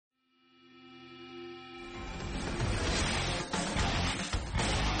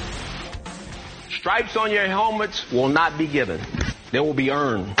Stripes on your helmets will not be given. They will be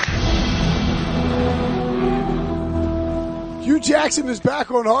earned. Hugh Jackson is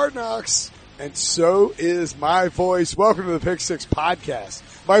back on Hard Knocks, and so is my voice. Welcome to the Pick Six podcast.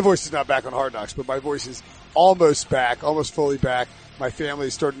 My voice is not back on Hard Knocks, but my voice is almost back, almost fully back. My family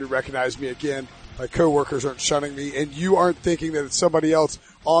is starting to recognize me again. My coworkers aren't shunning me, and you aren't thinking that it's somebody else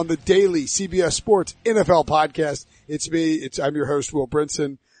on the daily CBS Sports NFL podcast. It's me. I'm your host, Will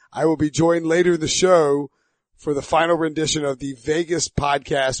Brinson. I will be joined later in the show for the final rendition of the Vegas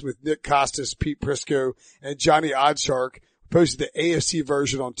podcast with Nick Costas, Pete Prisco, and Johnny Oddshark. Posted the AFC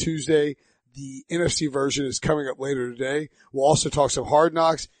version on Tuesday. The NFC version is coming up later today. We'll also talk some Hard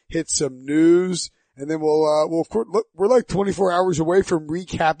Knocks, hit some news, and then we'll of course, look, we're like 24 hours away from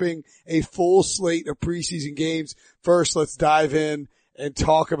recapping a full slate of preseason games. First, let's dive in and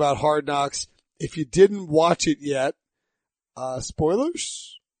talk about Hard Knocks. If you didn't watch it yet,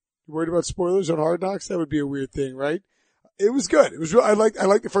 spoilers? You worried about spoilers on Hard Knocks? That would be a weird thing, right? It was good. It was real. I like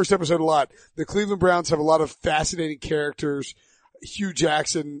the first episode a lot. The Cleveland Browns have a lot of fascinating characters. Hugh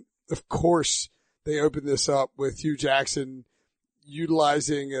Jackson, of course, they opened this up with Hugh Jackson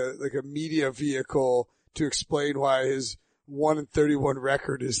utilizing a media vehicle to explain why his 1-31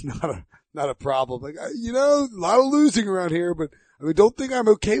 record is not a problem. Like, a lot of losing around here, but I mean, don't think I'm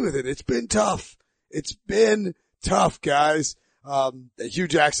okay with it. It's been tough. It's been tough, guys. Hugh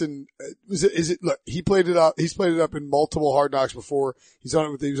Jackson, look, he played it up, he's played it up in multiple Hard Knocks before. He was on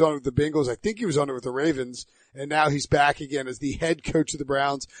it with the Bengals. I think he was on it with the Ravens. And now he's back again as the head coach of the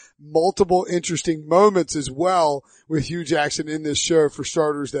Browns. Multiple interesting moments as well with Hugh Jackson in this show. For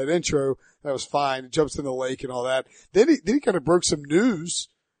starters, that intro, that was fine. He jumps in the lake and all that. Then he kind of broke some news,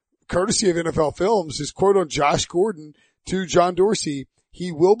 courtesy of NFL Films, his quote on Josh Gordon to John Dorsey.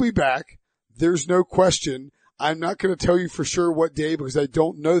 He will be back. There's no question. I'm not going to tell you for sure what day because I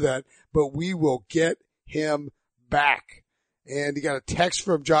don't know that, but we will get him back. And he got a text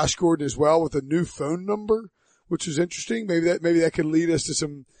from Josh Gordon as well with a new phone number, which was interesting. Maybe that could lead us to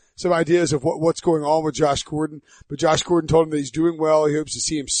some ideas of what's going on with Josh Gordon. But Josh Gordon told him that he's doing well. He hopes to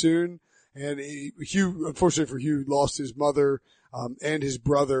see him soon. And Hugh, unfortunately for Hugh, lost his mother, and his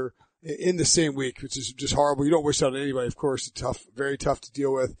brother in the same week, which is just horrible. You don't wish that on anybody, of course. It's tough, very tough to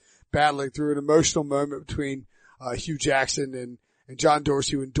deal with. Battling through an emotional moment between Hugh Jackson and John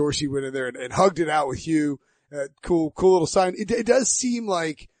Dorsey when Dorsey went in there and hugged it out with Hugh. Cool little sign. It does seem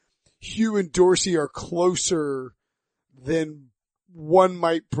like Hugh and Dorsey are closer than one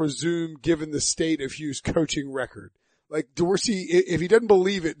might presume given the state of Hugh's coaching record. Like Dorsey, if he doesn't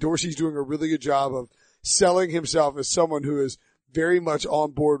believe it, Dorsey's doing a really good job of selling himself as someone who is very much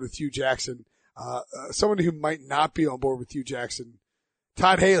on board with Hugh Jackson. Someone who might not be on board with Hugh Jackson.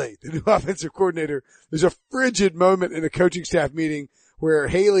 Todd Haley, the new offensive coordinator. There's a frigid moment in a coaching staff meeting where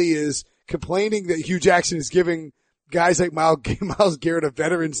Haley is complaining that Hugh Jackson is giving guys like Myles Garrett a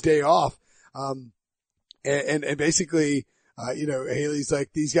Veterans Day off. And basically, Haley's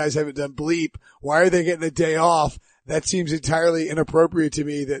like, these guys haven't done bleep. Why are they getting a day off? That seems entirely inappropriate to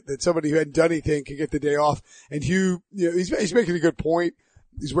me that somebody who hadn't done anything could get the day off. And Hugh, he's making a good point.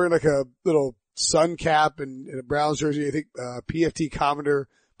 He's wearing like a little sun cap and a Browns jersey. I think, PFT commenter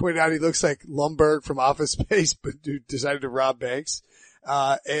pointed out he looks like Lumbergh from Office Space, but who decided to rob banks.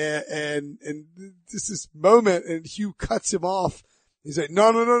 And this moment and Hugh cuts him off. He's like,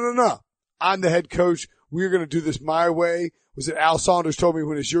 no. I'm the head coach. We're going to do this my way. Was it Al Saunders told me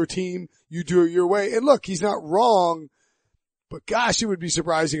when it's your team, you do it your way. And look, he's not wrong, but gosh, it would be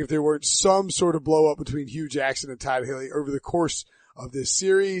surprising if there weren't some sort of blow up between Hugh Jackson and Todd Haley over the course of this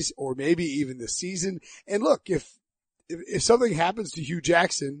series or maybe even this season. And look, if something happens to Hugh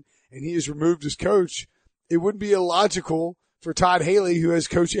Jackson and he is removed as coach, it wouldn't be illogical for Todd Haley, who has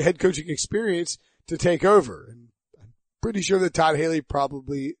head coaching experience, to take over. And I'm pretty sure that Todd Haley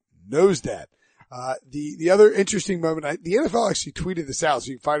probably knows that. The other interesting moment, the NFL actually tweeted this out,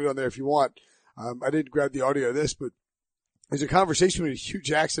 so you can find it on there if you want. I didn't grab the audio of this, but there's a conversation between Hugh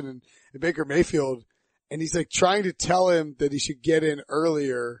Jackson and Baker Mayfield, and he's like trying to tell him that he should get in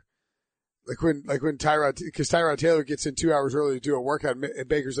earlier. Like when because Tyrod Taylor gets in 2 hours early to do a workout, and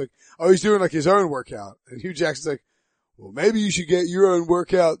Baker's like, oh, he's doing like his own workout. And Hugh Jackson's like, well, maybe you should get your own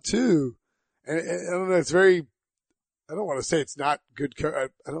workout too. And I don't know, it's very, I don't want to say it's not good. I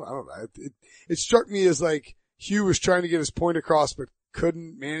don't know. It struck me as like Hugh was trying to get his point across, but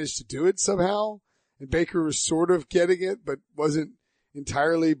couldn't manage to do it somehow. And Baker was sort of getting it, but wasn't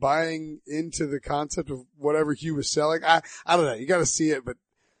entirely buying into the concept of whatever Hugh was selling. I don't know. You got to see it, but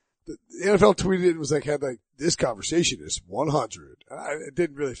the NFL tweeted it and was like, this conversation is 100. I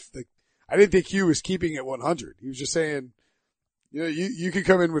didn't think Hugh was keeping it 100. He was just saying, You know, you could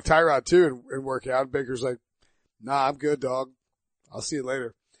come in with Tyrod too and work out. And Baker's like, nah, I'm good, dog. I'll see you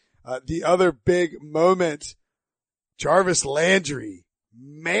later. The other big moment, Jarvis Landry.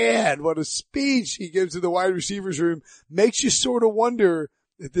 Man, what a speech he gives to the wide receivers room. Makes you sort of wonder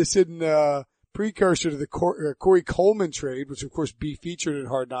if this isn't a precursor to the Corey Coleman trade, which of course be featured in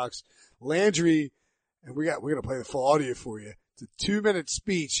Hard Knocks. Landry, and we're going to play the full audio for you. It's a 2-minute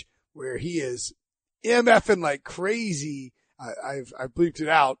speech where he is MFing like crazy. I've bleeped it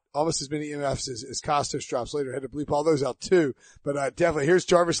out. Almost as many MFs as Costos drops later. I had to bleep all those out too. But, definitely here's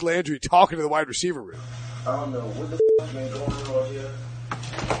Jarvis Landry talking to the wide receiver room. I don't know what the f*** been going on here.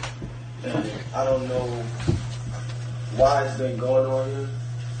 And I don't know why it's been going on here.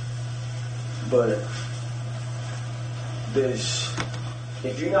 But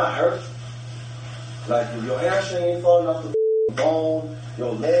if you're not hurt, like if your hamstring ain't falling off the bone,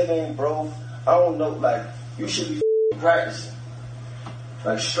 your leg ain't broke, I don't know, like you should be practicing.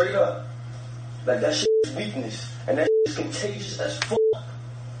 Like straight up. Like that shit is weakness. And that shit is contagious as fuck.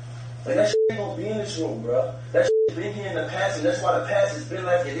 Like that shit ain't gonna be in this room, bro. That shit has been here in the past, and that's why the past has been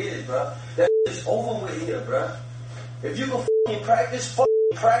like it is, bro. That shit is over with here, bro. If you can fucking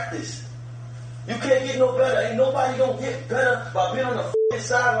practice. You can't get no better. Ain't nobody gonna get better by being on the fucking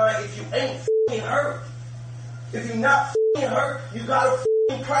sideline if you ain't fucking hurt. If you're not fucking hurt, you gotta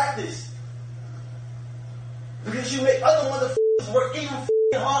fucking practice. Because you make other motherfuckers work even fucking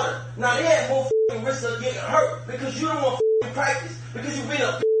harder. Now they have more fucking risk of getting hurt because you don't want fucking practice. Because you been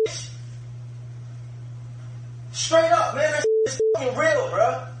a bitch. Straight up, man, that shit is fucking real,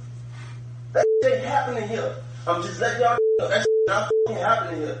 bro. That shit ain't happening here. I'm just letting y'all know that shit not fucking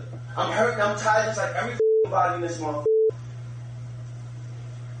happening here. I'm hurt, I'm tired, just like every body in this motherfucker.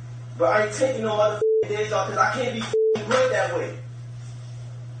 But I ain't taking no motherfucking days off because I can't be fucking great that way.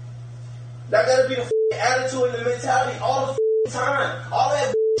 That gotta be the fucking attitude and the mentality all the fucking time. All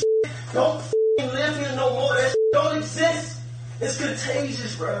that shit don't fucking live here no more. That shit don't exist. It's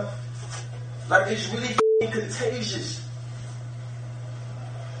contagious, bro. Like it's really fucking contagious.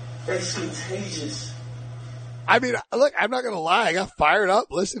 It's contagious. I mean, look, I'm not going to lie. I got fired up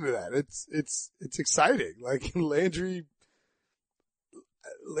listening to that. It's exciting. Like Landry,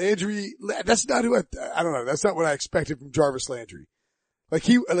 that's not who I don't know. That's not what I expected from Jarvis Landry. Like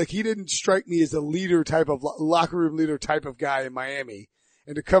he didn't strike me as a leader type of locker room leader type of guy in Miami.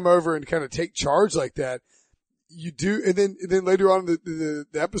 And to come over and kind of take charge like that, you do. And then later on in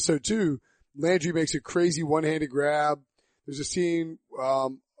the episode too, Landry makes a crazy one-handed grab. There's a scene,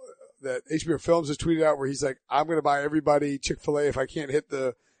 that HBO Films has tweeted out where he's like, I'm going to buy everybody Chick-fil-A if I can't hit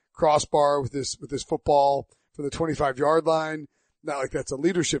the crossbar with this football from the 25-yard line. Not like that's a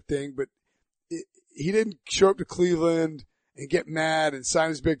leadership thing, but he didn't show up to Cleveland and get mad and sign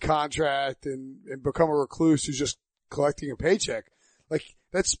his big contract and become a recluse who's just collecting a paycheck. Like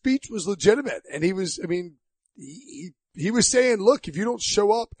that speech was legitimate. And he was saying, look, if you don't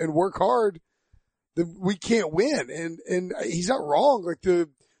show up and work hard, then we can't win. And he's not wrong. Like the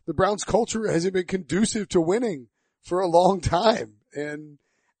Browns culture hasn't been conducive to winning for a long time. And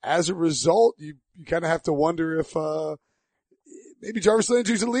as a result, you kind of have to wonder if, maybe Jarvis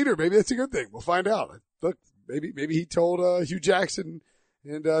Landry's a leader. Maybe that's a good thing. We'll find out. Look, maybe he told, Hugh Jackson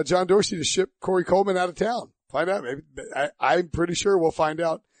and, John Dorsey to ship Corey Coleman out of town. Find out. Maybe I'm pretty sure we'll find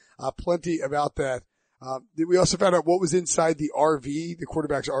out, plenty about that. We also found out what was inside the RV, the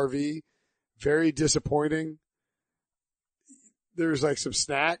quarterback's RV. Very disappointing. There's like some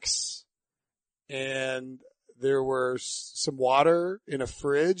snacks and there were some water in a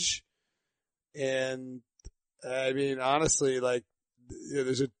fridge. And I mean, honestly, like, you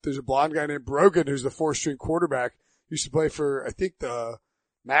know, there's a blonde guy named Brogan who's the 4th-string quarterback. He used to play for, I think, the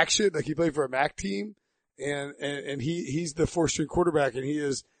MAC shit. Like he played for a MAC team and he's the 4th-string quarterback and he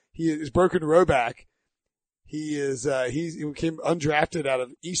is Brogan Roback. He came undrafted out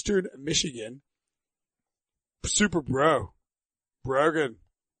of Eastern Michigan. Super bro. Brogan.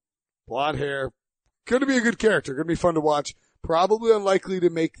 Blonde hair. Gonna be a good character. Gonna be fun to watch. Probably unlikely to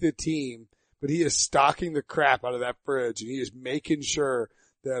make the team, but he is stocking the crap out of that fridge and he is making sure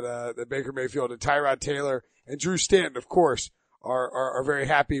that Baker Mayfield and Tyrod Taylor and Drew Stanton, of course, are very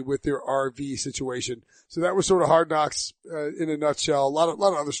happy with their RV situation. So that was sort of Hard Knocks, in a nutshell. A lot of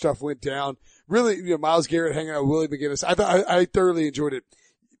other stuff went down. Really, you know, Myles Garrett hanging out with Willie McGinnis. I thoroughly enjoyed it.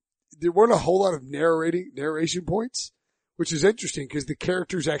 There weren't a whole lot of narration points, which is interesting because the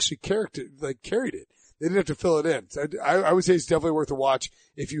characters actually carried it. They didn't have to fill it in. So I would say it's definitely worth a watch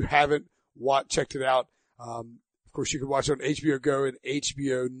if you haven't checked it out. Of course, you can watch it on HBO Go and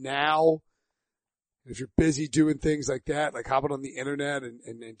HBO Now. If you're busy doing things like that, like hopping on the internet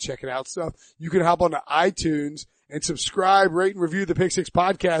and checking out stuff, you can hop onto iTunes and subscribe, rate, and review the Pick Six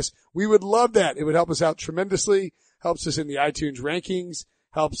podcast. We would love that. It would help us out tremendously, helps us in the iTunes rankings,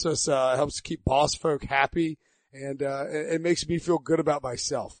 helps keep boss folk happy, and it makes me feel good about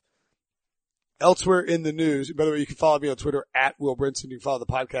myself. Elsewhere in the news, by the way, you can follow me on Twitter at Will Brinson. You can follow the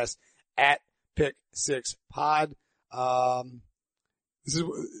podcast at Pick Six Pod. This is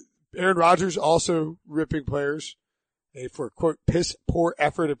Aaron Rodgers also ripping players for quote piss poor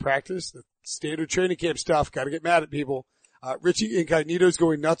effort at practice. The standard training camp stuff. Got to get mad at people. Richie Incognito's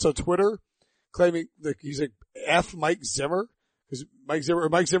going nuts on Twitter, claiming that he's like F Mike Zimmer because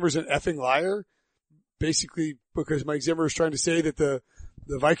Mike Zimmer's an effing liar. Basically, because Mike Zimmer is trying to say that the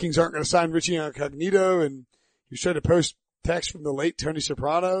Vikings aren't going to sign Richie Incognito, and he was trying to post text from the late Tony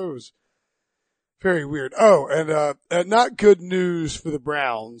Soprano. It was very weird. Oh, and not good news for the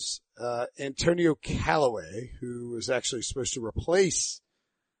Browns. Antonio Callaway, who was actually supposed to replace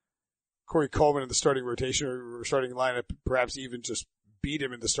Corey Coleman in the starting rotation or starting lineup, perhaps even just beat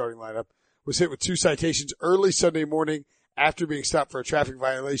him in the starting lineup, was hit with 2 citations early Sunday morning after being stopped for a traffic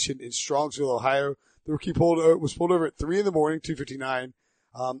violation in Strongsville, Ohio. The rookie was pulled over at 3 in the morning, 2:59,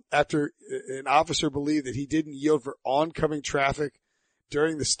 after an officer believed that he didn't yield for oncoming traffic.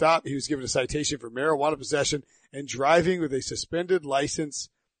 During the stop, he was given a citation for marijuana possession and driving with a suspended license.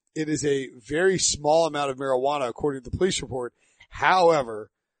 It is a very small amount of marijuana, according to the police report. However,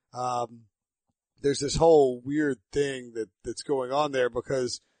 there's this whole weird thing that's going on there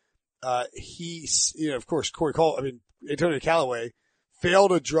because, of course, Antonio Callaway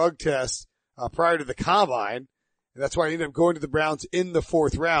failed a drug test, prior to the combine. And that's why he ended up going to the Browns in the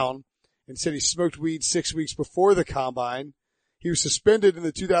 4th round and said he smoked weed 6 weeks before the combine. He was suspended in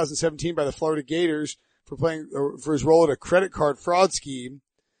the 2017 by the Florida Gators for his role in a credit card fraud scheme.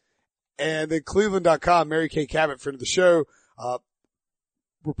 And then Cleveland.com, Mary Kay Cabot, friend of the show,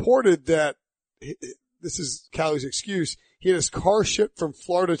 reported that this is Callaway's excuse. He had his car shipped from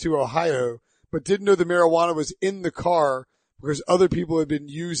Florida to Ohio, but didn't know the marijuana was in the car because other people had been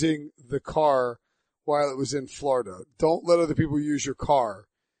using the car while it was in Florida. Don't let other people use your car.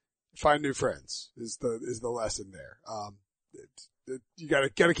 Find new friends is the lesson there. You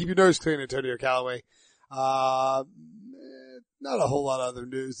gotta keep your nose clean, Antonio Callaway. Not a whole lot of other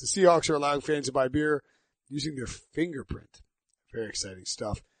news. The Seahawks are allowing fans to buy beer using their fingerprint. Very exciting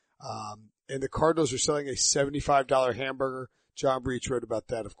stuff. And the Cardinals are selling a $75 hamburger. John Breach wrote about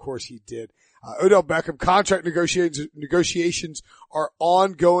that. Of course he did. Odell Beckham contract negotiations are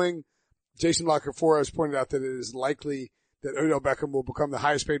ongoing. Jason Lockerfora has pointed out that it is likely that Odell Beckham will become the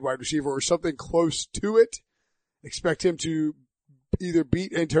highest paid wide receiver or something close to it. Expect him to either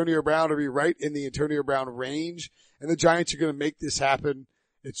beat Antonio Brown or be right in the Antonio Brown range. And the Giants are going to make this happen.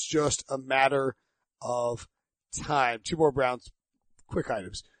 It's just a matter of time. 2 more Browns quick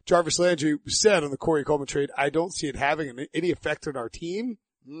items. Jarvis Landry said on the Corey Coleman trade, I don't see it having any effect on our team.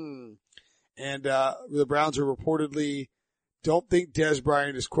 And the Browns are reportedly don't think Dez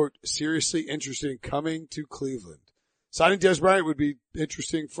Bryant is, quote, seriously interested in coming to Cleveland. Signing Dez Bryant would be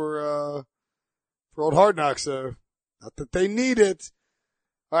interesting for old Hard Knocks, though. Not that they need it.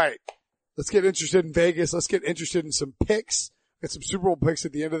 All right. Let's get interested in Vegas. Let's get interested in some picks. Get some Super Bowl picks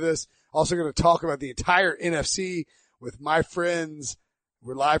at the end of this. Also going to talk about the entire NFC with my friends.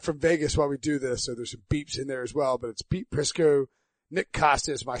 We're live from Vegas while we do this, so there's some beeps in there as well, but it's Pete Prisco, Nick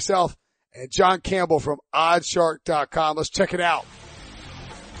Costas, myself, and John Campbell from oddshark.com. Let's check it out.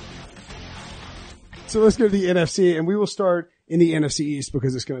 So let's go to the NFC, and we will start in the NFC East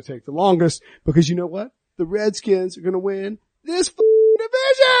because it's going to take the longest, because you know what? The Redskins are going to win this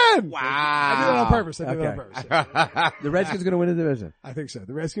division! Wow. I did it on purpose. The Redskins are going to win the division. I think so.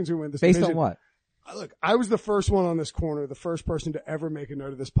 The Redskins are going to win this division. Based on what? Look, I was the first one on this corner, the first person to ever make a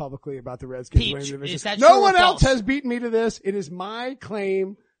note of this publicly about the Redskins winning the division. Is that no true one or else false? has beaten me to this. It is my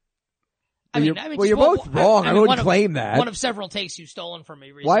claim. You're both wrong. I wouldn't claim that. One of several takes you've stolen from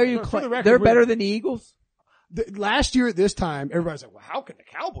me recently. Why are you They're better than the Eagles? Last year at this time, everybody's like, well, how can the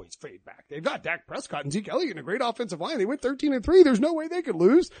Cowboys fade back? They've got Dak Prescott and Zeke Elliott and a great offensive line. They went 13-3. There's no way they could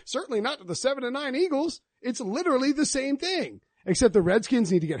lose. Certainly not to the 7-9 Eagles. It's literally the same thing. Except the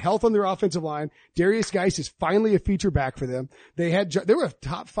Redskins need to get health on their offensive line. Darius Geis is finally a feature back for them. They were a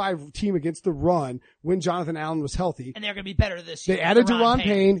top 5 team against the run when Jonathan Allen was healthy. And they're going to be better this year. They added Deron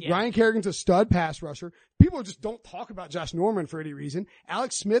Payne. Yeah. Ryan Kerrigan's a stud pass rusher. people just don't talk about Josh Norman for any reason.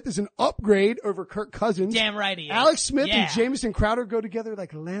 Alex Smith is an upgrade over Kirk Cousins. Damn right he is. Alex Smith and Jamison Crowder go together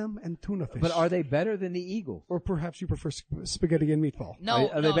like lamb and tuna fish. But are they better than the Eagles? Or perhaps you prefer spaghetti and meatball. No,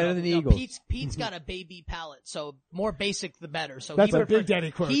 are they better than the Eagles? Pete's got a baby palate, so more basic the better. So that's a Big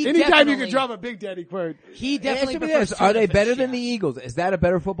Daddy quote. Anytime you can drop a Big Daddy quote. He definitely prefers Are they better than the Eagles? Is that a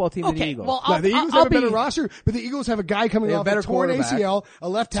better football team than the Eagles? Well, the Eagles have a better roster, but the Eagles have a guy coming off a torn ACL, a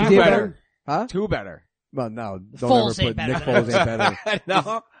left tackle. Better. Huh? Two better. Well, no. Foles don't ever ain't put Nick Foles ain't better.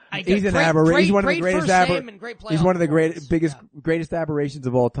 No. He's an aberration. He's one of the greatest He's one of the greatest aberrations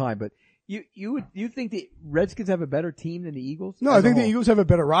of all time. But you think the Redskins have a better team than the Eagles? No, I think the Eagles have a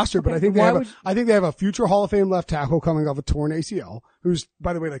better roster, but I think they have a future Hall of Fame left tackle coming off a torn ACL, who's,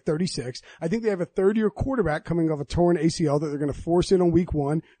 by the way, like 36. I think they have a third-year quarterback coming off a torn ACL that they're going to force in on week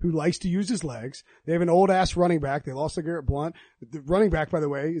 1, who likes to use his legs. They have an old-ass running back. They lost to Garrett Blunt. The running back, by the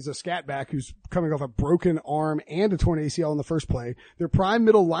way, is a scat back who's coming off a broken arm and a torn ACL in the first play. Their prime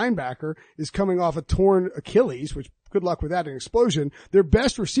middle linebacker is coming off a torn Achilles, which good luck with that, an explosion. Their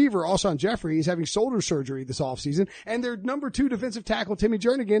best receiver, Alshon Jeffrey, is having shoulder surgery this offseason, and their number 2 defensive tackle, Timmy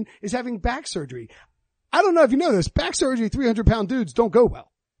Jernigan, is having back surgery. I don't know if you know this. Back surgery, 300-pound dudes don't go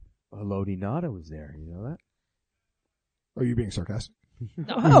well. Haloti Ngata was there. You know that? Are you being sarcastic?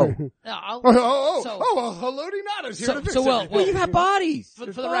 No. Haloti Ngata's here to fix it. Well, you have bodies. For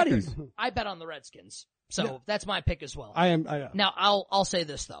the record, I bet on the Redskins. So that's my pick as well. Now, I'll say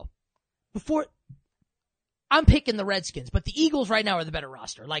this though. I'm picking the Redskins, but the Eagles right now are the better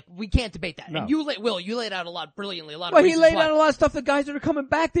roster. Like, we can't debate that. No. And you laid out a lot brilliantly, a lot of reasons he laid out a lot of stuff. The guys that are coming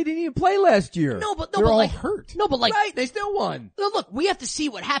back, they didn't even play last year. They're all hurt. Right, they still won. Look, we have to see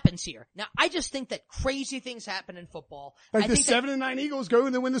what happens here. Now, I just think that crazy things happen in football. Like the 7-9 Eagles go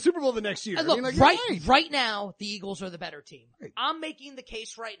and then win the Super Bowl the next year. Look, right now, the Eagles are the better team. Right. I'm making the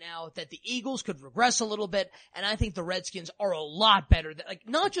case right now that the Eagles could regress a little bit, and I think the Redskins are a lot better than, like,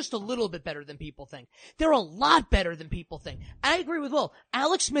 not just a little bit better than people think. They're a lot better than people think. I agree with Will.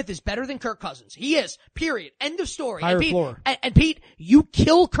 Alex Smith is better than Kirk Cousins. He is. Period. End of story. Higher floor. And Pete, you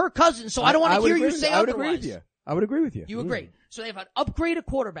kill Kirk Cousins, so I don't want to hear you say otherwise. I would agree with you. You agree. So they have an upgraded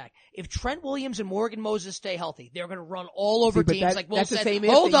quarterback. If Trent Williams and Morgan Moses stay healthy, they're going to run all over teams. Like Will said,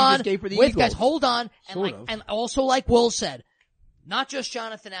 hold on. Guys, hold on. And also like Will said, not just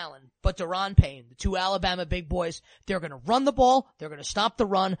Jonathan Allen, but Daron Payne, the 2 Alabama big boys. They're going to run the ball. They're going to stop the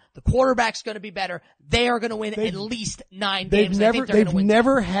run. The quarterback's going to be better. They are going to win at least 9 games. They've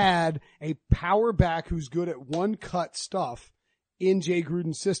never had a power back who's good at one-cut stuff in Jay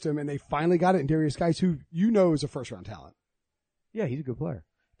Gruden's system, and they finally got it in Darius Geis, who you know is a first-round talent. Yeah, he's a good player.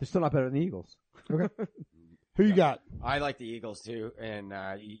 They're still not better than the Eagles. Okay. Who you got? I like the Eagles too, and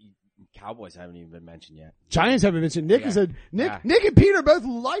Cowboys haven't even been mentioned yet. Giants haven't mentioned. Nick and Pete are both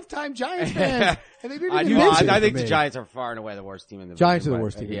lifetime Giants fans, and they didn't even mention. I think the Giants are far and away the worst team in the division. Giants are the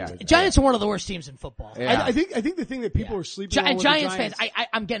worst team. Yeah. Giants are one of the worst teams in football. Yeah. I think the thing that people are sleeping on with Giants the Giants fans.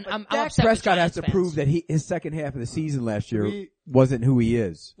 I'm Dak Prescott has to prove that his second half of the season last year wasn't who he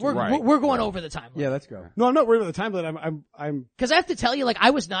is. We're going over the timeline. Yeah, let's go. No, I'm not worried about the timeline. I'm because I have to tell you, like,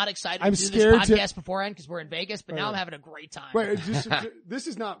 I was not excited to do this podcast beforehand because we're in Vegas, but now I'm having a great time. Wait,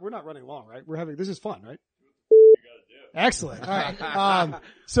 we're not running long, right? This is fun, right? Excellent. All right.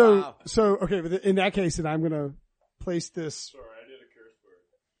 Okay, but in that case, then I'm gonna place this. Sorry, I did a curse word.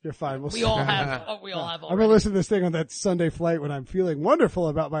 You're fine. We all have. I'm gonna listen to this thing on that Sunday flight when I'm feeling wonderful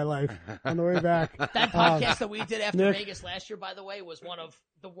about my life on the way back. That podcast that we did after Vegas last year, by the way, was one of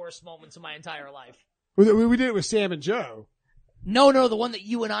the worst moments of my entire life. We did it with Sam and Joe. No, the one that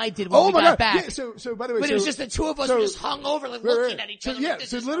you and I did when we got back. Yeah, so by the way, but it was just the two of us were just hung over, like looking at each other. Yeah,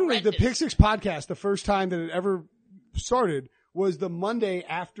 so literally the Pick Six podcast, the first time that it ever started was the Monday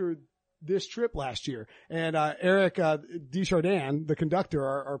after this trip last year. And Eric Desjardins, the conductor,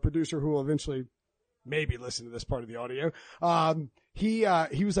 our producer who will eventually maybe listen to this part of the audio, he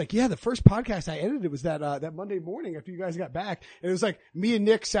was like, yeah, the first podcast I edited was that Monday morning after you guys got back. And it was like me and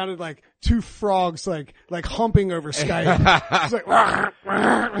Nick sounded like two frogs like humping over Skype. It's like,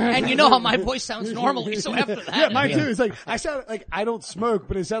 and you know how my voice sounds normally, so after that. Yeah, mine too. It's like, I sounded like I don't smoke,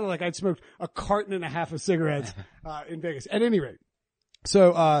 but it sounded like I'd smoked a carton and a half of cigarettes, in Vegas. At any rate.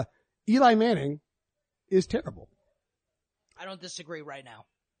 So, Eli Manning is terrible. I don't disagree right now.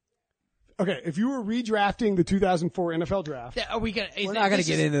 Okay, if you were redrafting the 2004 NFL draft, are we gonna? We're not gonna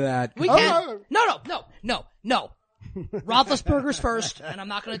get into that. We can. No. Roethlisberger's first, and I'm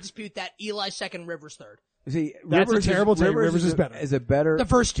not gonna dispute that. Eli's second, Rivers third. See, that's a terrible take. Rivers is better. Is a better. The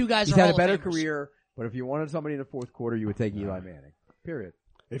first two guys he's are had Hall a better of Famers. career, but if you wanted somebody in the fourth quarter, you would take Eli Manning. Period.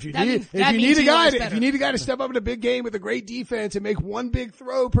 If you need a guy to step up in a big game with a great defense and make one big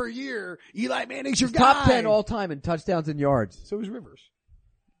throw per year, Eli Manning's your guy. Top 10 all time in touchdowns and yards. So is Rivers.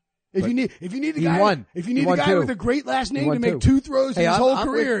 If you need a guy with a great last name to make 2 throws in his whole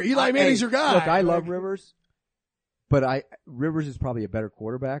career, Eli Manning's your guy. Look, I love Rivers, but Rivers is probably a better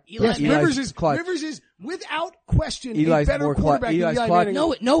quarterback. Rivers is without question a better quarterback than Eli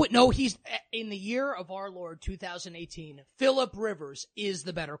Manning. No, he's in the year of our Lord 2018. Phillip Rivers is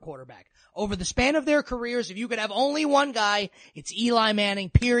the better quarterback. Over the span of their careers, if you could have only one guy, it's Eli Manning,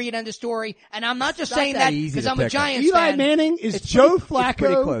 period, end of story. And I'm not just saying that because I'm a Giants fan. Eli Manning is Joe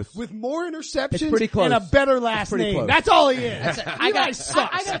Flacco with more interceptions and a better last name. Close. That's all he is. Eli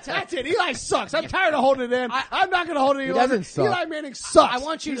sucks. That's it. Eli sucks. I'm tired of holding it in. I'm not going to hold it any longer. Eli Manning sucks. I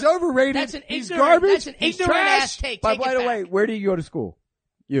want you He's overrated. He's garbage. He's trash. By the way, where do you go to school?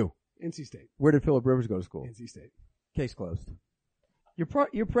 You. NC State. Where did Phillip Rivers go to school? NC State. Case closed. You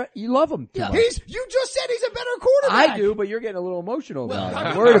love him too much. You just said he's a better quarterback. I do, but you're getting a little emotional now.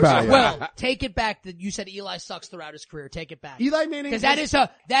 I'm worried about you. Well, take it back that you said Eli sucks throughout his career. Take it back. Eli Manning. Because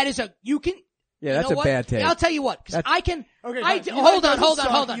you can. Yeah, that's a bad take. I'll tell you what, because I can. Okay, hold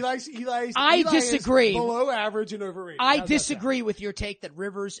on. I disagree. Below average and overrated. I disagree with your take that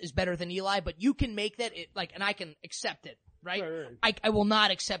Rivers is better than Eli, but you can make that and I can accept it, right? I will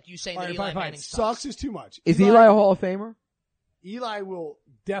not accept you saying that Eli Manning sucks is too much. Is Eli a Hall of Famer? Eli will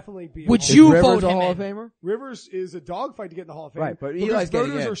definitely be. Would you vote Rivers him a Hall in? of Famer? Rivers is a dogfight to get in the Hall of Fame. Right, but Eli's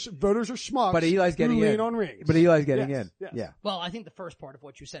getting in. Voters are schmucks. But Eli's getting in. On rings. But Eli's getting in. Yes. Yeah. Well, I think the first part of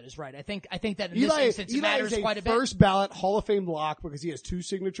what you said is right. I think that in this instance it matters quite a bit. First ballot Hall of Fame lock because he has 2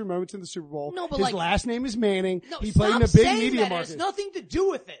 signature moments in the Super Bowl. No, but his last name is Manning. No, he played in a big media market. It has nothing to do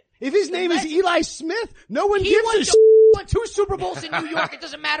with it. If his name is Eli Smith, no one gives a shit. He won 2 Super Bowls in New York. It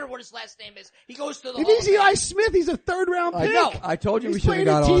doesn't matter what his last name is. He goes to the Hall of Fame. If he's Eli Smith, he's a 3rd round pick. No. I told you He's we should have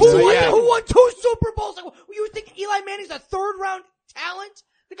got playing on. Who won 2 Super Bowls? You think Eli Manning's a 3rd round talent?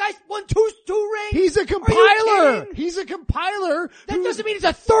 The guy's won two rings. He's a compiler. He's a compiler. That doesn't mean he's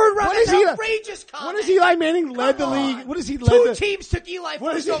a 3rd round. That's outrageous comment. What has Eli Manning led the league? What has he led? 2 teams took Eli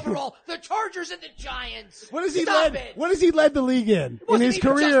first overall. The Chargers and the Giants. What has he led? What has he led the league in his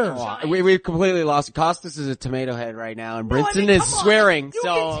career? We've completely lost. Costas is a tomato head right now, and Brinson is swearing.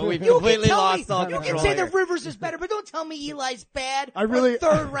 So we've completely lost all control. You can say that Rivers is better, but don't tell me Eli's bad. I really,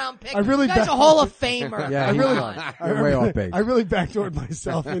 3rd round pick. The guy's a Hall of Famer. Yeah, you're way off base. I really backdoored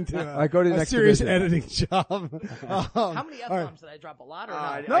myself into a serious editing job. How many F-bombs did I drop? A lot or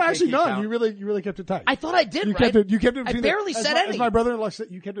not? No, actually none. You really kept it tight. I thought I did, you right? You kept it between I barely said any. As my brother-in-law said,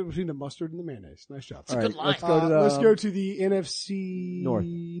 you kept it between the mustard and the mayonnaise. Nice job. It's a good line. Let's go to the NFC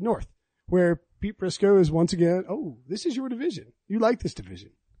North, where Pete Prisco is once again. Oh, this is your division. You like this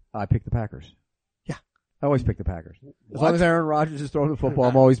division. I picked the Packers. Yeah. I always pick the Packers. As long as Aaron Rodgers is throwing the football,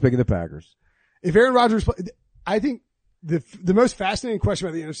 I'm always picking the Packers. If Aaron Rodgers I think the most fascinating question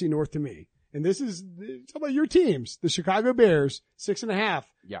about the NFC North to me, and this is talk about your teams, the Chicago Bears, 6.5.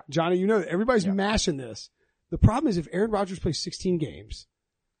 Yeah. Johnny, you know that everybody's mashing this. The problem is if Aaron Rodgers plays 16 games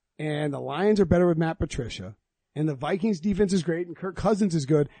and the Lions are better with Matt Patricia and the Vikings defense is great and Kirk Cousins is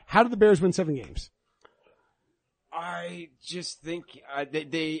good, how did the Bears win 7 games? I just think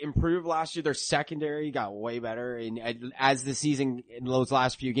they improved last year. Their secondary got way better, and as the season in those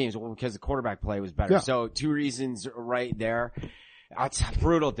last few games, because the quarterback play was better. Yeah. So 2 reasons right there. It's a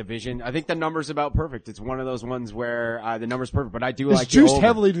brutal division. I think the number's about perfect. It's one of those ones where the number's perfect, but I do like the over. It's juiced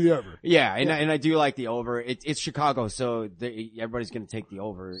heavily to the over. Yeah, and I do like the over. It's Chicago, so everybody's going to take the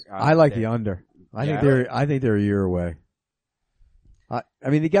over. I like the under. I think they're a year away. I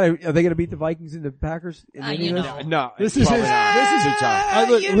mean, are they going to beat the Vikings and the Packers? No. This is too tough.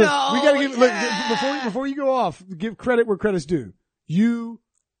 We got to give, before you go off, give credit where credit's due. You,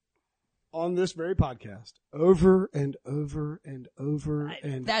 on this very podcast, over and over and over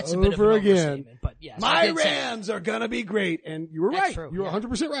and that's over a bit of an again, but yes, my Rams are going to be great. And you were right. True, you were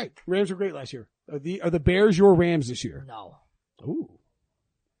 100% right. Rams were great last year. Are the Bears your Rams this year? No. Ooh.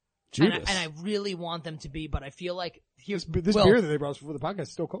 And I really want them to be, but I feel like this beer that they brought us before the podcast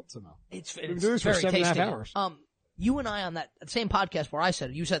is still cold somehow. It's We've been doing this for very 7.5 tasty. hours. You and I on that same podcast where I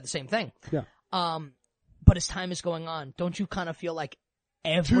said it, you said the same thing. Yeah. But as time is going on, don't you kind of feel like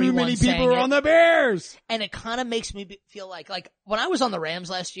everyone's too many people are on the Bears? And it kind of makes me feel like when I was on the Rams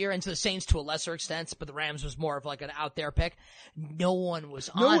last year, and to the Saints to a lesser extent, but the Rams was more of like an out there pick. No one was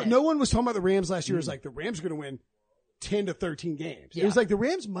on it. No one was talking about the Rams last year. It was like the Rams are going to win 10 to 13 games. Yeah. It was like the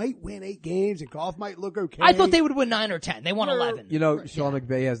Rams might win 8 games and Goff might look okay. I thought they would win 9 or 10. They won 11. You know, Sean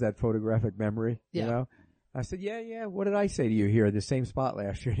McVay has that photographic memory. Yeah. You know, I said, yeah, what did I say to you here at the same spot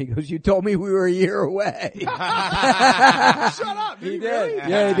last year? And he goes, you told me we were a year away. Shut up. He did. Really?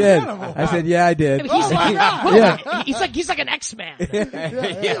 Yeah, he did. I said, yeah, I did. He's like an X-Man.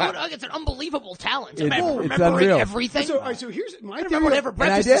 It's an unbelievable talent. It's remembering unreal. everything. So here's my theory. theory. And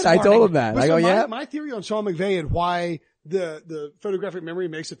I did. I told him that. I go, yeah. My theory on Sean McVay and why the photographic memory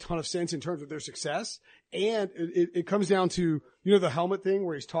makes a ton of sense in terms of their success. And it comes down to, the helmet thing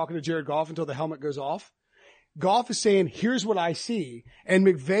where he's talking to Jared Goff until the helmet goes off. Goff is saying, here's what I see. And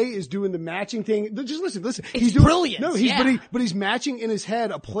McVay is doing the matching thing. Just listen. He's brilliant. No, but he's matching in his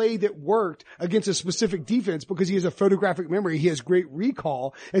head a play that worked against a specific defense because he has a photographic memory. He has great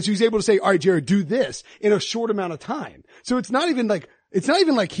recall. And so he's able to say, all right, Jared, do this in a short amount of time. So it's not even like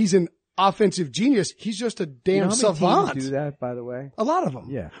he's an offensive genius. He's just a damn savant. Teams do that, by the way? A lot of them.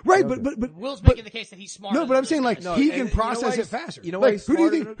 Yeah. Right, but Will's making the case that he's smarter. No, but I'm saying he can process it faster. Who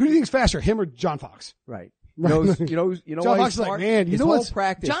do you think is faster, him or John Fox? Right. John Fox is like, man, his whole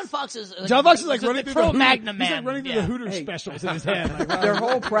practice. John Fox is like running through the Magnum man. He's like running through the Hooters specials in his head. Like, their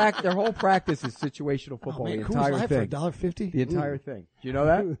whole practice is situational football. The entire thing. $1.50. The entire thing. Do you know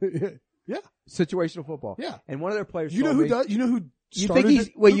that? Yeah. Situational football. Yeah. And one of their players. You know who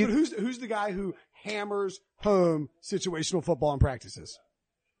started who's the guy who hammers home situational football in practices?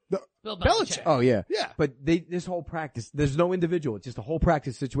 Bill Belichick. Oh yeah. Yeah. But this whole practice, there's no individual. It's just a whole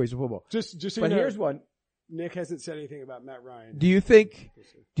practice situational football. Just so but you know, here's one. Nick hasn't said anything about Matt Ryan. Do you think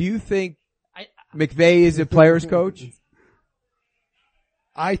McVay is a player's coach?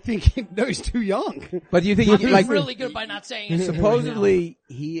 I think he's too young. But do you think he's really good by not saying anything? Supposedly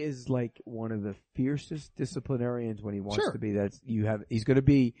he is like one of the fiercest disciplinarians when he wants to be. He's going to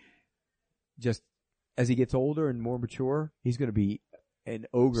be just as he gets older and more mature. He's going to be an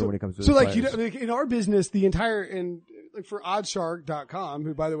ogre when it comes to in our business, the entire for Oddshark.com,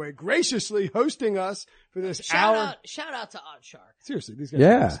 who by the way graciously hosting us for this hour. Shout out to Oddshark. Seriously, these guys.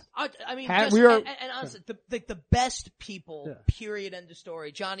 Yeah. I mean, and honestly, the best people. Period. End of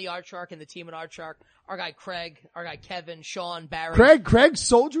story. Johnny Oddshark and the team at Oddshark. Our guy Craig, our guy Kevin, Sean, Barry. Craig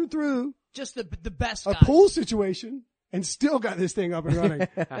soldiered through just the best a guys. Pool situation and still got this thing up and running.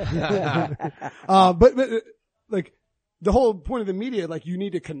 But like the whole point of the media, like you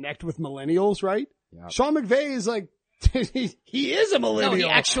need to connect with millennials, right? Yep. Sean McVay is like. He is a millennial.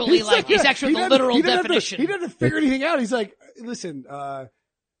 No, he's actually the literal definition. He doesn't figure anything out. He's like, listen,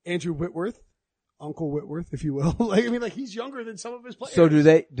 Andrew Whitworth, Uncle Whitworth, if you will. He's younger than some of his players. So do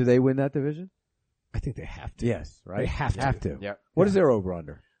they win that division? I think they have to. Yes, right? They have to. Yeah. What is their over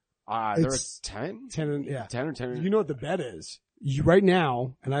under? There's 10? 10 or 10. You know what the bet is? Right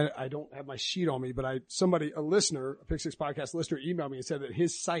now, and I don't have my sheet on me, but a listener, a Pick Six Podcast listener emailed me and said that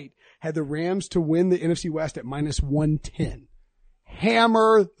his site had the Rams to win the NFC West at -110.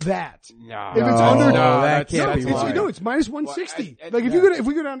 Hammer that. No. If it's under, that can't be right. No, it's -160. If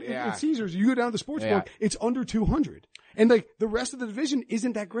we go down at Caesars, you go down to the sports book, it's under 200. And the rest of the division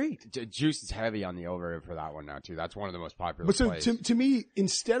isn't that great. Juice is heavy on the over for that one now too. That's one of the most popular But so plays. to me,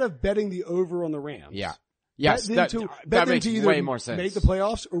 instead of betting the over on the Rams. Yeah. Yes, that makes either way more sense. Make the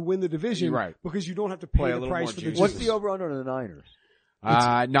playoffs or win the division, right? Because you don't have to pay the price for the juice. What's the over/under on the Niners?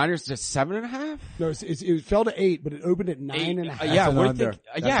 Niners just 7.5. No, it fell to 8, but it opened at 9.5. Yeah, what do you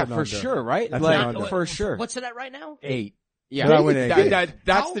think? For sure, right? For sure. What's it at right now? 8. Yeah,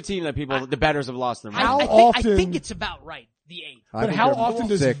 that's the team that the bettors have lost their mind. I think it's about right. The 8. But how often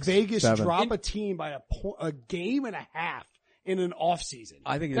does Vegas drop a team by a game and a half? In an off season.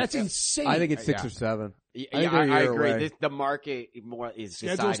 I think that's insane. I think it's 6 or 7. I agree. The market more is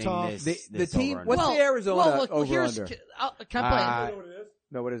deciding tough. this. The team, what's the Arizona over under? Can I play?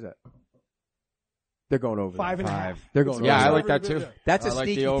 No, what is that? They're going over 5.5. They're going over. Yeah, I like that too. That's a like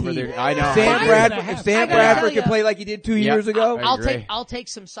sneaky the over team. there. I know. If Sam Bradford can play like he did 2 years ago, I'll take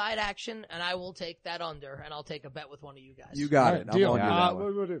some side action and I will take that under and I'll take a bet with one of you guys. You got it. Deal.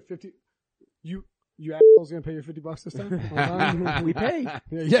 We'll do 50. You assholes gonna pay your $50 this time? We pay.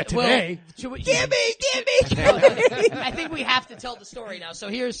 Yeah, today. Give me. I think we have to tell the story now. So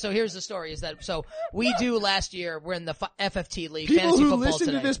here's the story is that, we do last year, we're in the FFT League. People Fantasy who football listen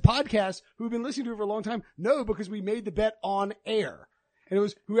today. to this podcast, who've been listening to it for a long time, know because we made the bet on air. And it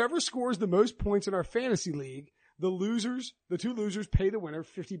was whoever scores the most points in our fantasy league, the two losers pay the winner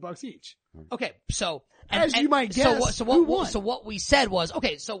 $50 each. Okay, so you might guess, so what we said was,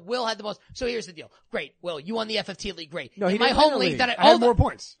 okay, so Will had the most. So here's the deal. Great, Will, you won the FFT league. Great. No, in my home league, I had more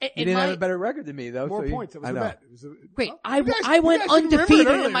points. You didn't have a better record than me, though. More points. It was a bet. Great. I went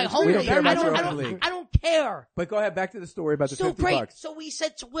undefeated in my home league. I don't care. But go ahead, back to the story about the $50. So we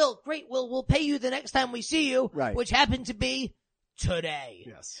said to Will, great, we'll pay you the next time we see you, right. Which happened to be today.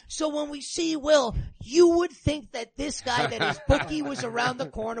 Yes. So when we see Will, you would think that this guy, that his bookie was around the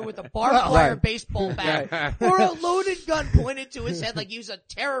corner with a barbed wire baseball bat or a loaded gun pointed to his head like he was a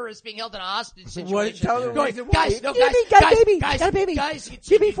terrorist being held in a hostage situation. Guys,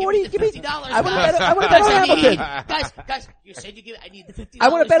 give me 40, give me $50. I want to bet on Hamilton. Guys, you said I need the $50. I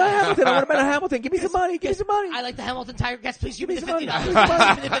want to bet on Hamilton. I want to bet on Hamilton. Give me some money. Give me some money. I like the Hamilton Tiger. Guys, please give me the $50. Give me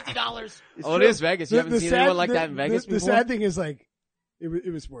the $50. Oh, it is Vegas. You haven't seen anyone like that in Vegas before? The sad thing is like,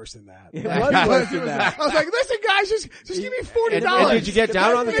 it was worse than that. It was worse than that. I was like, listen guys, just give me $40. And did you get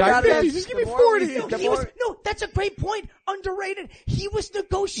down on the Tiger? Just give me 40. No, that's a great point. Underrated. He was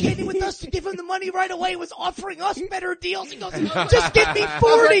negotiating with us to give him the money right away. He was offering us better deals. He goes, just give me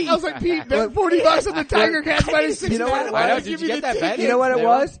 40. I was like, Pete, bet $40 on the Tiger Cats minus 6. You know what it was? Did you get that bet? You know what it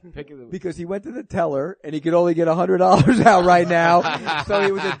was? Because he went to the teller and he could only get $100 out right now. So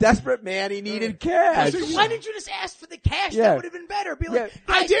he was a desperate man. He needed cash. Why didn't you just ask for the cash? That would have been better. Be like,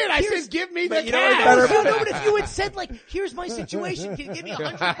 I did. I said, give me the cash. But if you had said like, here's my situation. Can you give me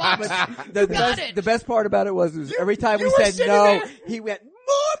 $100? The best part about it was every time we said no, he went,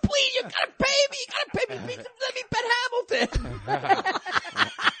 more please, you gotta pay me, let me bet Hamilton.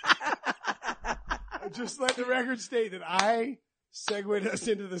 Just let the record state that I segued us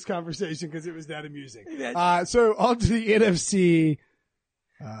into this conversation because it was that amusing. So on to the NFC.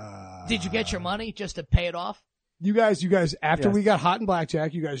 Did you get your money just to pay it off? You guys, after we got hot in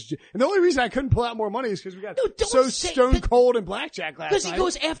blackjack, and the only reason I couldn't pull out more money is because we got stone cold in blackjack last night. Because he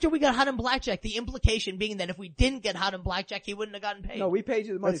goes after we got hot in blackjack, the implication being that if we didn't get hot in blackjack, he wouldn't have gotten paid. No, we paid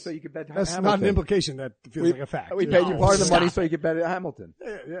you the money so you could bet Hamilton. That's not an implication. That feels like a fact. We paid you part of the money so you could bet Hamilton.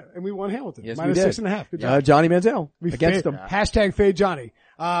 Yeah, and we won Hamilton. Yes, minus we did. 6.5. Good job. Johnny Manziel against them. Hashtag fade Johnny.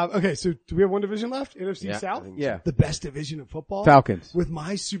 Okay, so do we have one division left? NFC South? Yeah. The best division of football? Falcons. With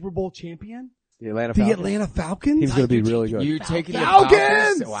my Super Bowl champion? The Atlanta Falcons? He's going to be really good. You taking the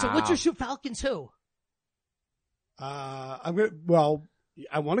Falcons? Wow. So what's your Falcons who? I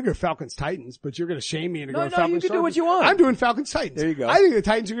want to go Falcons Titans, but you're going to shame me into going Falcons. No, you can do what you want. I'm doing Falcons Titans. There you go. I think the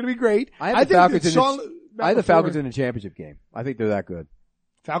Titans are going to be great. I have the Falcons in the championship game. I think they're that good.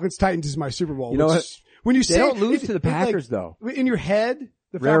 Falcons Titans is my Super Bowl. You know what? When you they don't lose to the Packers though. In your head,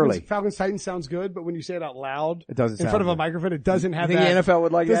 the Falcons Titans sounds good, but when you say it out loud, it doesn't in front of a microphone, it doesn't have that. You think the NFL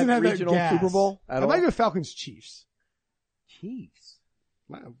would like that regional Super Bowl? I might go Falcons Chiefs. Chiefs.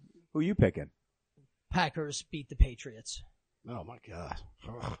 Wow. Who are you picking? Packers beat the Patriots. Oh my God.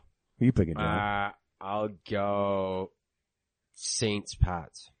 Who are you picking, John? I'll go Saints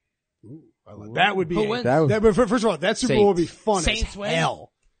Pats. That would be first of all, that Super Bowl would be fun as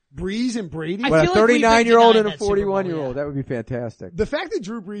hell. Breeze and Brady. A 39-year-old and a 41-year-old. That would be fantastic. The fact that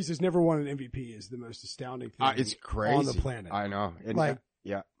Drew Brees has never won an MVP is the most astounding thing it's crazy. on the planet. I know. He's not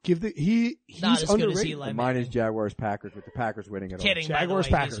as underrated. good as Eli Mine is Jaguars Packers with the Packers winning it all. Kidding, Jaguars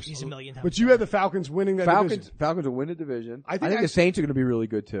Packers. He's a million times. But you have the Falcons winning that division. Falcons will win the division. I think actually, the Saints are going to be really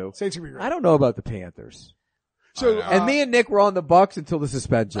good too. Saints are going to be great. I don't know about the Panthers. So, and me and Nick were on the Bucks until the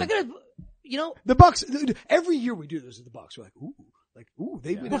suspension. The Bucks, every year we do this with the Bucks. We're like,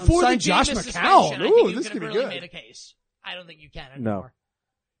 they went out and signed Josh McCown. Ooh, this could be good. Made a case. I don't think you can anymore. No.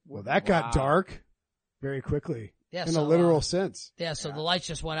 Well, that got dark very quickly. Yeah, in a literal sense. Yeah, so the lights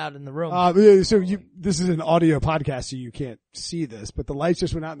just went out in the room. This is an audio podcast, so you can't see this, but the lights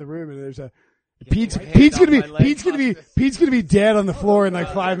just went out in the room, and there's Pete's gonna be dead on the floor in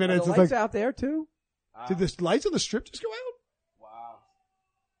like 5 minutes. Are the lights out there too? Did the lights on the strip just go out? Wow.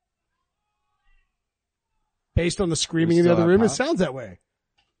 Based on the screaming in the other room, it sounds that way.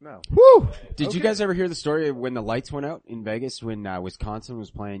 No. Woo! Did you guys ever hear the story of when the lights went out in Vegas when Wisconsin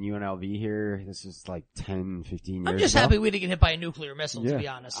was playing UNLV here? This is like 10, 15 years ago. I'm just happy we didn't get hit by a nuclear missile, to be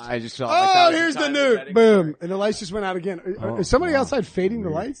honest. I just felt here's the nuke! Boom! And the lights just went out again. Is somebody outside fading the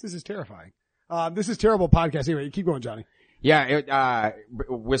lights? This is terrifying. This is terrible podcast. Anyway, keep going, Johnny. Yeah,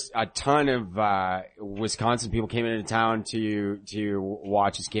 a ton of Wisconsin people came into town to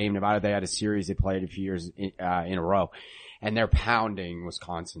watch this game. Nevada, they had a series they played a few years in a row, and they're pounding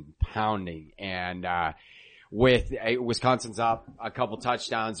Wisconsin, and with Wisconsin's up a couple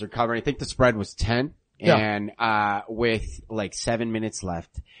touchdowns, they're covering. I think the spread was 10, and with like 7 minutes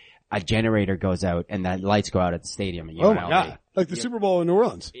left, a generator goes out and the lights go out at the stadium at UNLV. Oh my God. Like the Super Bowl in New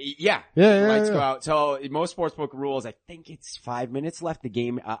Orleans. Yeah. Lights go out. So most sportsbook rules, I think it's 5 minutes left. The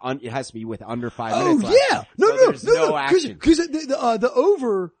game, it has to be with under 5 minutes left. Oh yeah. No action. Cause the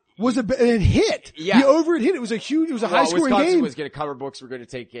over was it hit. Yeah. The over it hit. It was a high scoring game. Wisconsin was going to cover books. We're going to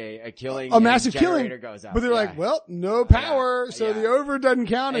take a killing. A massive killing. Goes out. But they're like, well, no power. So the over doesn't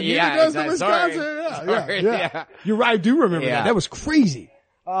count. And neither does the Wisconsin. Sorry. Yeah. You're right. I do remember that. That was crazy.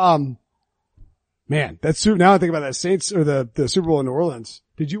 Man, now I think about that Saints or the Super Bowl in New Orleans.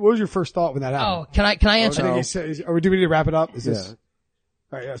 What was your first thought when that happened? Oh, can I answer? Do we need to wrap it up? Is this?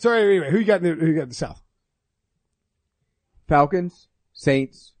 All right. Yeah. Sorry. Anyway, who you got in the South? Falcons,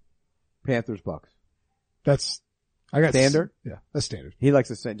 Saints, Panthers, Bucks. I got standard. Yeah, that's standard. He likes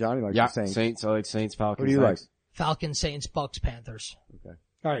Johnny likes the Saints. Saints. I like Saints. Falcons. What do you like? Falcons, Saints, Bucks, Panthers. Okay.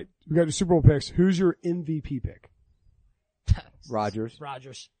 All right. We got the Super Bowl picks. Who's your MVP pick? Rodgers.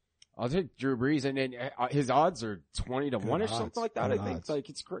 I'll take Drew Brees, and then his odds are 20 to 1 or something like that. Good I think odds.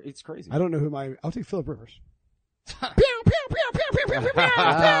 it's crazy. I don't know who I'll take Phillip Rivers. But you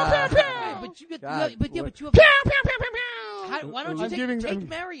have. Why don't you take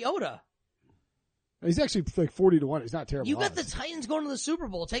Mariota? He's actually like 40 to 1. He's not terrible. You got the Titans going to the Super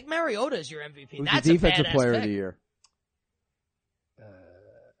Bowl. Take Mariota as your MVP. Who's That's the defensive player pick. of the year?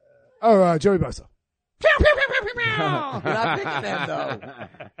 Joey Bosa. You're not picking them though.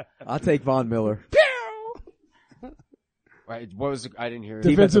 I'll take Von Miller. Wait, what was I didn't hear it.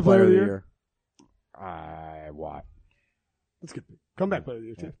 Defensive player of the year. Watt. That's good. Comeback player of the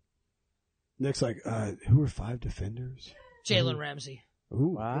year too. Nick's like, who are 5 defenders? Jalen Ramsey.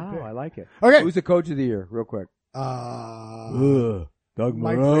 Ooh, wow, I like it. Okay. Who's the coach of the year? Real quick. Doug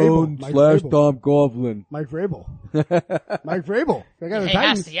Marone / Tom Coughlin. Mike Vrabel. Mike Vrabel. He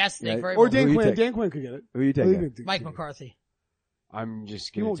has to take Vrabel. Or Dan Quinn. Dan Quinn could get it. Who you taking? Mike McCarthy. I'm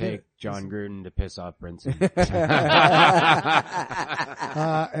just going to take John Gruden to piss off Brinson.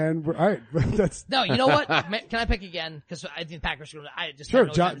 And all right. No, you know what? Can I pick again? Because I think Packers are going to, Sure.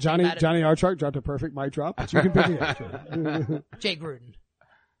 Johnny Archart dropped a perfect mic drop, but you can pick again. Jay Gruden.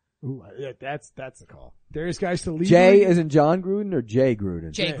 Ooh, yeah, that's the call. Darius Guys to lead. Jay isn't John Gruden or Jay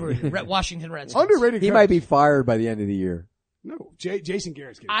Gruden? Jay Gruden, Washington Redskins. Underrated. He might be fired by the end of the year. No, Jason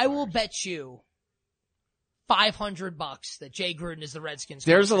Garrett's getting I fired. will bet you $500 that Jay Gruden is the Redskins.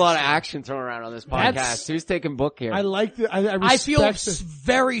 There's a lot of action thrown around on this podcast. Who's taking book here? I like the. I feel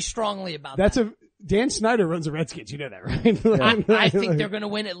very strongly about that. Dan Snyder runs the Redskins. You know that, right? I think they're going to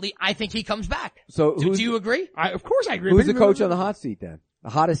win at least. I think he comes back. So do you agree? Of course I agree. Who's the coach on the hot seat then? The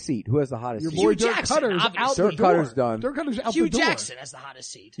hottest seat. Who has the hottest seat? Your boy Hugh Dirk Jackson, Cutter's out the Dirk door. Cutter's done. Dirk Cutter's out Hugh the door. Jackson has the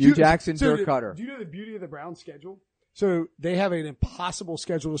hottest seat. Hugh Jackson, Dirk Cutter. Do you know the beauty of the Browns' schedule? So they have an impossible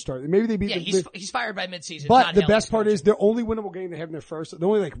schedule to start. Maybe they beat. He's fired by midseason. But the best part is the only winnable game they have in their first. The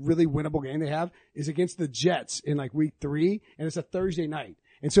only like really winnable game they have is against the Jets in like week 3, and it's a Thursday night.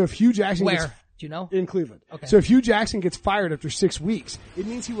 And so if Hugh Jackson do you know? In Cleveland. Okay. So if Hugh Jackson gets fired after 6 weeks, it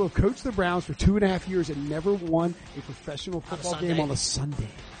means he will have coached the Browns for 2.5 years and never won a professional football game on a Sunday.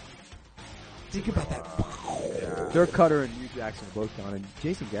 Think about that. Dirk Cutter and Hugh Jackson are both gone, and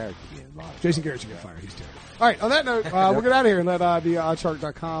Jason Garrett should be in line. Jason Garrett should get fired. He's terrible. All right. On that note, we'll get out of here and let the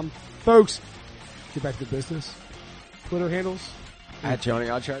Oddshark.com folks get back to the business. Twitter handles at Johnny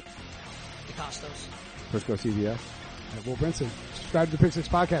Oddshark. DeCostos. Frisco CVS. At Will Brinson. Subscribe to the Pick Six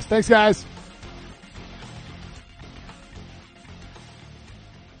Podcast. Thanks, guys.